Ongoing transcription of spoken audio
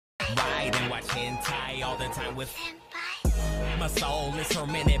ride and watch hentai all the time with my soul is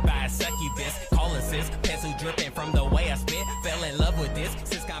tormented by a succubus. Call assist, pencil dripping from the way I spit. Fell in love with this,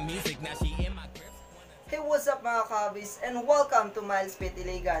 sis got music, now she in my grip. Hey, what's up mga kabis, and welcome to Miles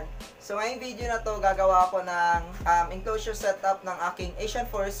Pitiligan. So ngayong video na to, gagawa ako ng enclosure setup ng aking Asian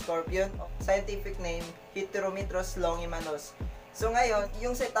Forest Scorpion. Scientific name, Heterometrus longimanus. So ngayon,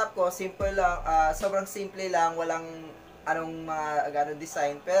 yung setup ko, simple lang, sobrang simple lang, walang anong mga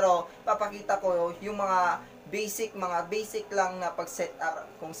design. Pero papakita ko yung mga basic lang na pag-setup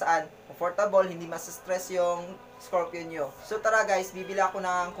kung saan comfortable, hindi mas-stress yung Scorpion nyo. So tara guys, bibili ako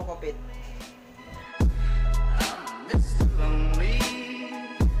ng kokopit.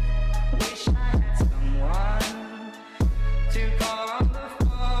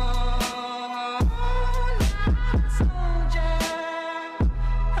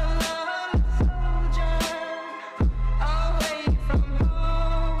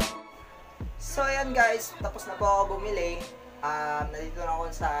 So ayan guys, tapos na po ako bumili. Nandito na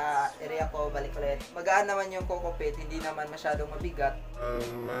ako sa area ko, balik ulit. Magaan naman yung kokopit, hindi naman masyadong mabigat.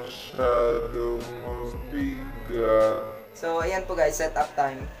 So ayan po guys, setup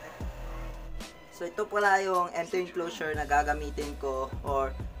time. So ito pala yung empty enclosure na gagamitin ko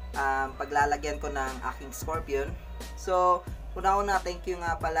or paglalagyan ko ng aking Scorpion. So una-una, thank you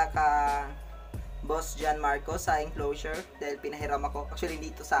nga pala ka Boss John Marco sa enclosure dahil pinahiram ako. Actually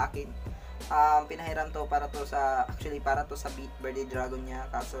dito sa akin. Pinahiram to para to sa birthday dragon niya,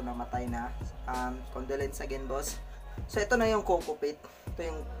 kaso namatay na. Condolence again boss. So ito na yung kokopit. Ito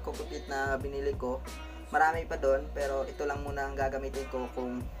yung kokopit na binili ko. Marami pa doon, pero ito lang muna ang gagamitin ko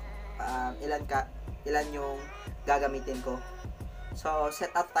kung ilan yung gagamitin ko. So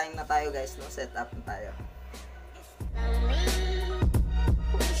setup time na tayo guys, no? Setup na tayo.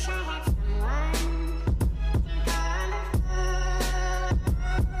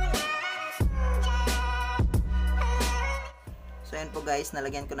 So ayan po guys,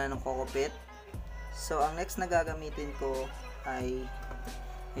 nalagyan ko na ng kokopit. So ang next na gagamitin ko ay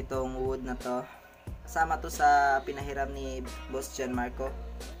itong wood na to. Kasama to sa pinahiram ni Boss John Marco.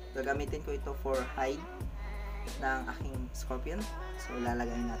 Gagamitin ko ito for hide ng aking Scorpion. So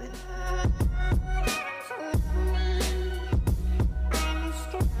lalagay natin.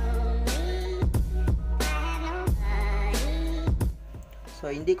 So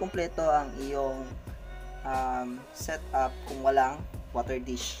hindi kumpleto ang iyong setup kung walang water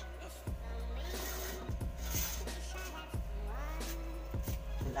dish.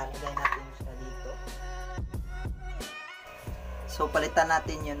 Ilalagay natin siya dito. So palitan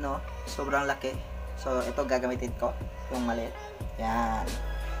natin yun, no? Sobrang laki. So ito gagamitin ko, yung maliit. Yan.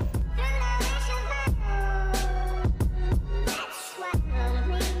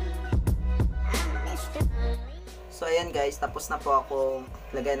 So ayan guys, tapos na po akong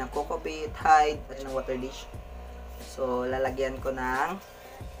lagay ng kokopit, hide, at ng water dish. So lalagyan ko ng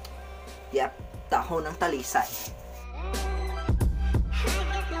dahon ng talisay.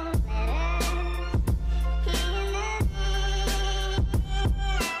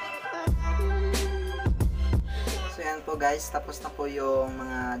 So ayan po guys, tapos na po yung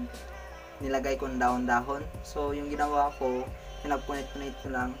mga nilagay kong dahon-dahon. So yung ginawa ko, pinagpunit-punit ko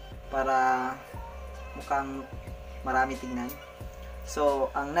lang para mukhang marami tignan.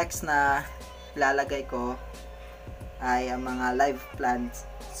 So ang next na lalagay ko ay ang mga live plants.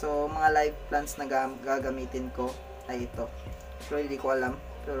 So mga live plants na gagamitin ko ay ito. So hindi ko alam,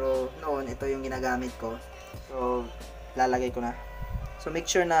 pero noon ito yung ginagamit ko. So lalagay ko na. So make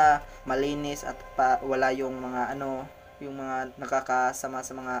sure na malinis at wala yung mga yung mga nakakasama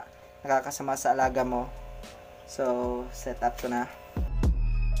sa alaga mo. So set up ko na.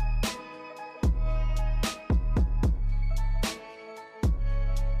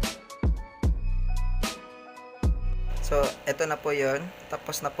 So, eto na po yun.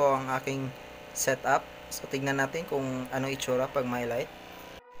 Tapos na po ang aking setup. So, tignan natin kung anong itsura pag may light.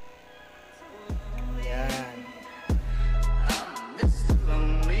 Ayan.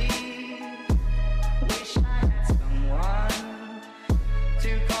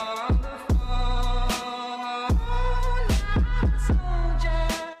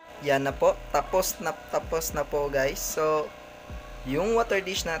 Yan na po. Tapos na po guys. So, yung water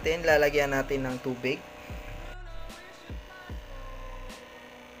dish natin, lalagyan natin ng tubig.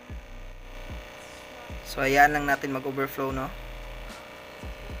 So, ayan lang natin mag-overflow, no?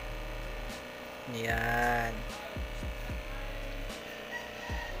 Ayan.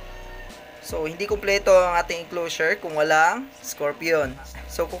 So, hindi kumpleto ang ating enclosure kung walang Scorpion.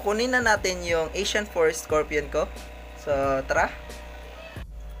 So, kukunin na natin yung Asian Forest Scorpion ko. So, tara.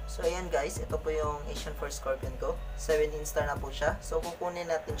 So, ayan guys, ito po yung Asian Force Scorpion ko. 17 star na po siya. So, kukunin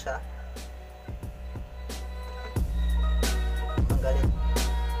natin siya. Ang galit.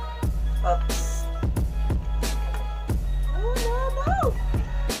 Oops. Oh, no!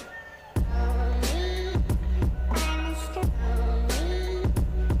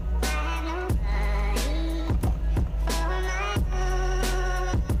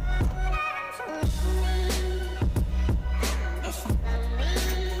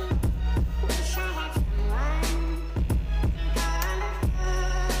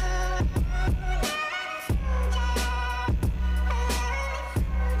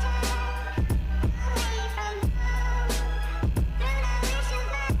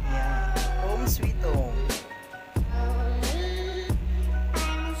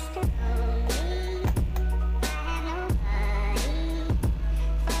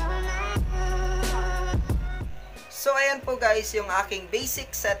 So, ayan po guys, yung aking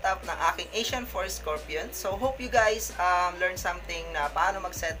basic setup ng aking Asian Force Scorpion. So, hope you guys learn something na paano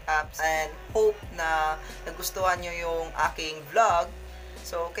mag-setups, and hope na nagustuhan nyo yung aking vlog.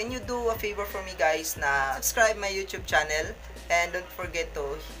 So, can you do a favor for me guys na subscribe my YouTube channel, and don't forget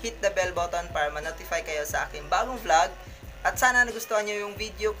to hit the bell button para ma-notify kayo sa aking bagong vlog. At sana nagustuhan nyo yung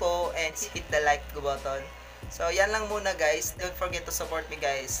video ko, and hit the like button. So, yan lang muna guys. Don't forget to support me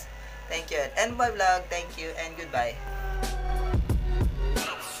guys. Thank you. And my vlog. Thank you and goodbye.